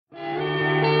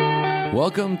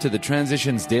Welcome to the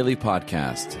Transitions Daily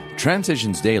podcast.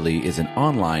 Transitions Daily is an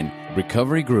online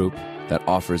recovery group that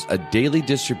offers a daily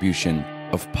distribution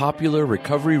of popular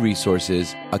recovery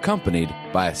resources accompanied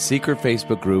by a secret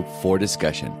Facebook group for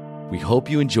discussion. We hope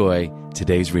you enjoy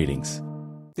today's readings.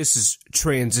 This is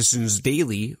Transitions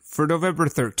Daily for November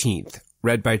 13th,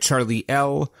 read by Charlie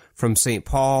L. from St.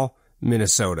 Paul,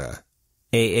 Minnesota.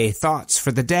 AA Thoughts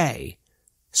for the Day.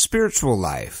 Spiritual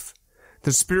life.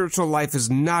 The spiritual life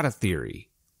is not a theory.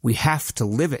 We have to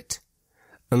live it.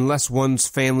 Unless one's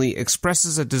family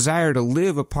expresses a desire to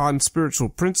live upon spiritual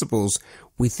principles,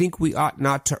 we think we ought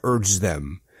not to urge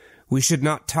them. We should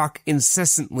not talk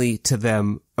incessantly to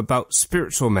them about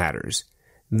spiritual matters.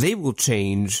 They will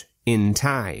change in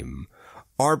time.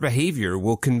 Our behavior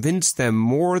will convince them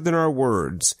more than our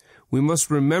words. We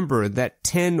must remember that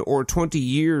 10 or 20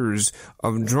 years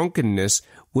of drunkenness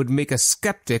would make a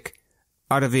skeptic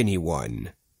out of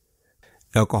anyone.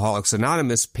 Alcoholics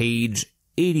Anonymous, page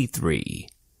 83.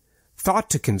 Thought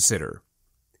to consider.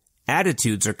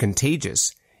 Attitudes are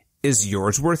contagious. Is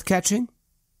yours worth catching?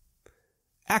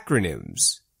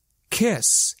 Acronyms.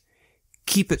 KISS.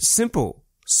 Keep it simple,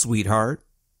 sweetheart.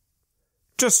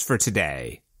 Just for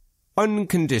today.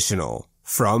 Unconditional.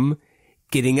 From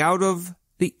Getting Out of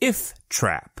the If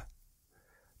Trap.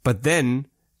 But then,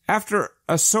 after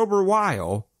a sober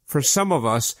while, for some of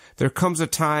us, there comes a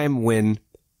time when,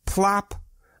 plop,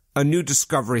 a new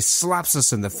discovery slaps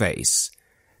us in the face.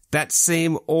 That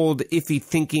same old iffy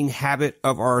thinking habit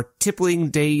of our tippling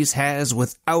days has,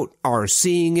 without our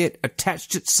seeing it,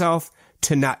 attached itself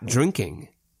to not drinking.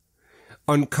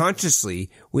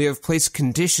 Unconsciously, we have placed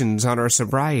conditions on our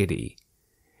sobriety.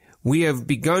 We have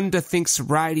begun to think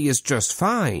sobriety is just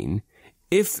fine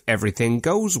if everything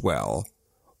goes well,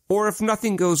 or if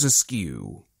nothing goes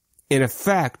askew. In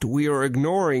effect, we are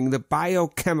ignoring the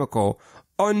biochemical,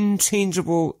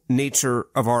 unchangeable nature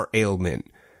of our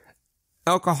ailment.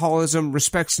 Alcoholism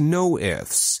respects no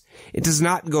ifs. It does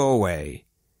not go away.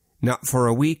 Not for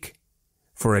a week,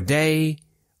 for a day,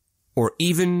 or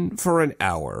even for an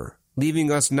hour, leaving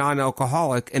us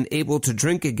non-alcoholic and able to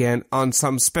drink again on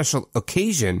some special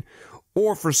occasion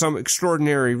or for some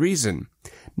extraordinary reason.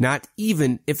 Not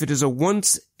even if it is a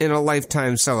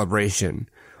once-in-a-lifetime celebration,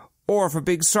 or if a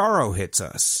big sorrow hits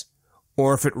us,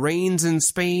 or if it rains in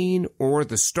Spain, or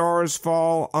the stars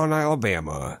fall on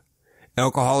Alabama.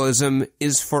 Alcoholism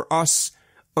is for us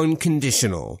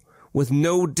unconditional, with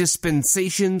no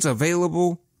dispensations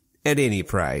available at any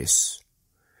price.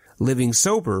 Living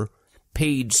Sober,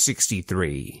 page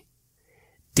 63.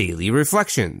 Daily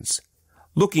Reflections.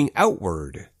 Looking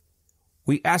outward.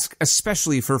 We ask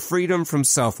especially for freedom from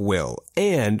self-will,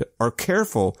 and are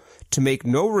careful to make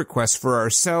no request for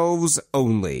ourselves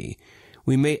only.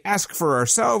 We may ask for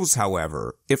ourselves,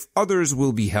 however, if others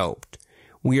will be helped.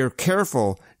 We are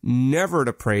careful never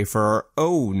to pray for our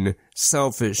own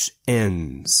selfish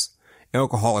ends.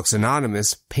 Alcoholics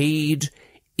Anonymous, page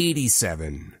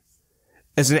 87.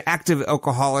 As an active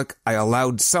alcoholic, I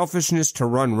allowed selfishness to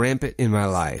run rampant in my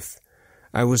life.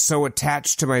 I was so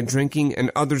attached to my drinking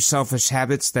and other selfish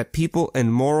habits that people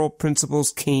and moral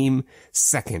principles came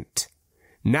second.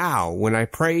 Now, when I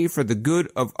pray for the good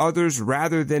of others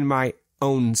rather than my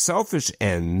own selfish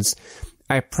ends,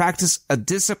 I practice a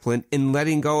discipline in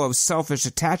letting go of selfish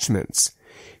attachments,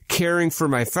 caring for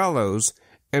my fellows,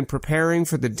 and preparing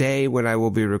for the day when I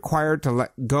will be required to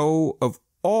let go of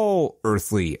all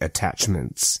earthly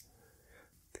attachments.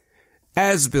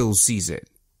 As Bill sees it.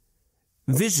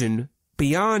 Vision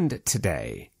beyond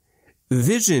today.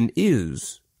 Vision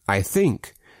is, I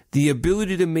think, the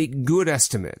ability to make good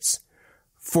estimates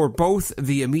for both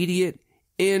the immediate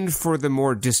and for the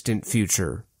more distant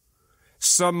future.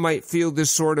 Some might feel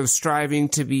this sort of striving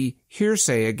to be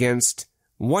hearsay against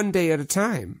one day at a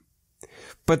time.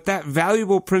 But that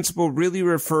valuable principle really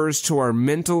refers to our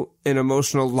mental and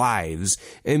emotional lives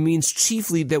and means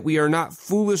chiefly that we are not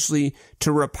foolishly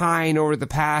to repine over the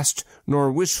past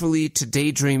nor wishfully to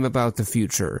daydream about the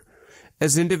future.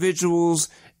 As individuals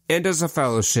and as a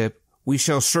fellowship, we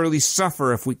shall surely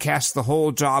suffer if we cast the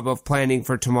whole job of planning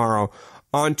for tomorrow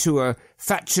onto a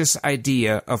fatuous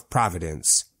idea of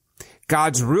providence.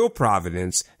 God's real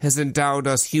providence has endowed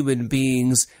us human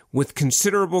beings with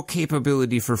considerable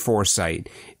capability for foresight,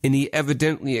 and he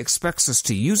evidently expects us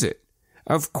to use it.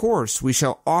 Of course, we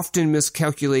shall often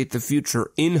miscalculate the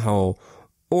future in whole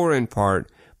or in part,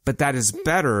 but that is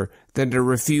better than to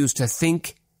refuse to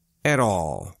think at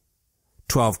all.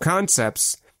 12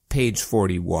 Concepts, page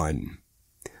 41.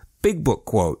 Big Book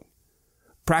quote.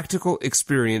 Practical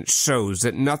experience shows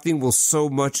that nothing will so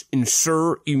much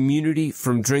ensure immunity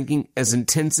from drinking as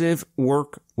intensive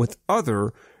work with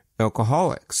other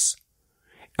alcoholics.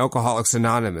 Alcoholics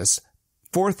Anonymous,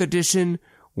 4th edition,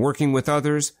 Working with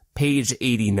Others, page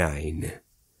 89.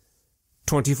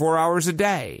 24 hours a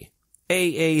day,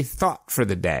 AA thought for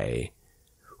the day.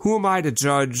 Who am I to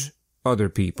judge other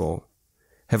people?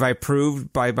 Have I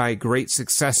proved by my great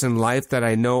success in life that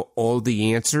I know all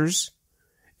the answers?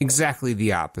 Exactly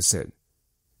the opposite.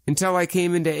 Until I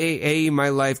came into AA, my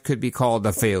life could be called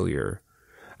a failure.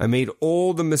 I made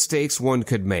all the mistakes one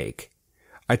could make.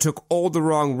 I took all the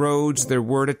wrong roads there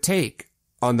were to take.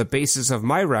 On the basis of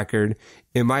my record,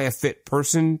 am I a fit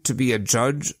person to be a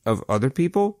judge of other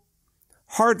people?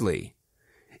 Hardly.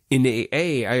 In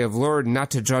AA, I have learned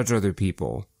not to judge other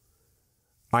people.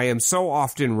 I am so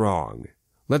often wrong.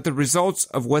 Let the results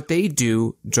of what they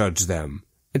do judge them.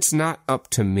 It's not up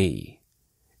to me.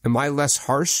 Am I less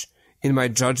harsh in my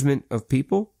judgment of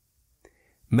people?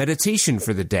 Meditation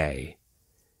for the day.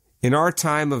 In our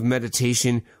time of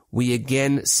meditation, we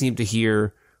again seem to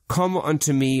hear, "Come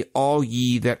unto me, all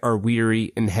ye that are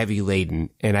weary and heavy laden,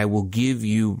 and I will give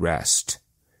you rest."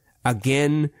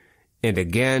 Again and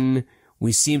again,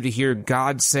 we seem to hear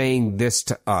God saying this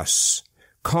to us,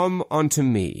 "Come unto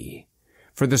me,"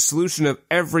 for the solution of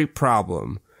every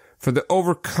problem, for the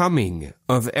overcoming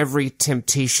of every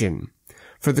temptation,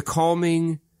 for the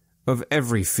calming of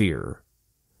every fear,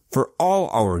 for all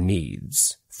our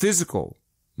needs, physical,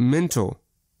 mental,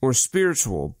 or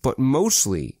spiritual, but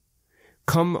mostly,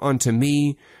 come unto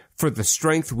me for the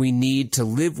strength we need to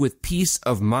live with peace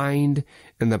of mind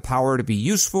and the power to be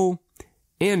useful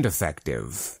and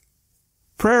effective.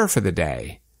 Prayer for the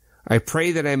day. I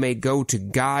pray that I may go to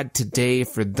God today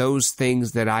for those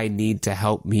things that I need to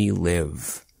help me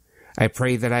live. I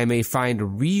pray that I may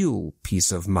find real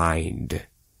peace of mind.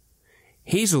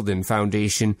 Hazelden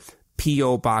Foundation,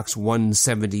 P.O. Box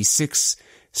 176,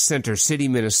 Center City,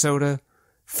 Minnesota,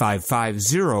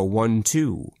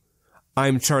 55012.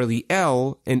 I'm Charlie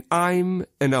L., and I'm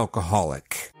an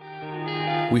alcoholic.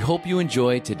 We hope you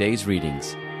enjoyed today's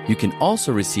readings. You can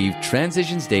also receive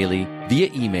Transitions Daily via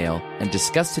email and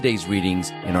discuss today's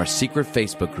readings in our secret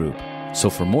Facebook group. So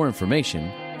for more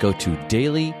information, go to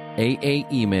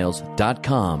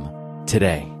dailyaaemails.com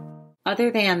today. Other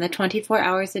than the 24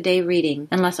 hours a day reading,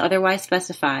 unless otherwise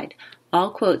specified,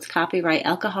 all quotes copyright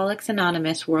Alcoholics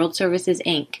Anonymous World Services,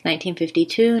 Inc.,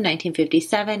 1952,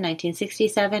 1957,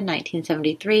 1967,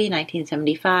 1973,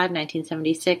 1975,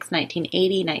 1976,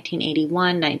 1980,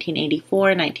 1981,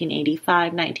 1984,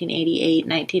 1985, 1988,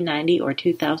 1990, or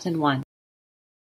 2001.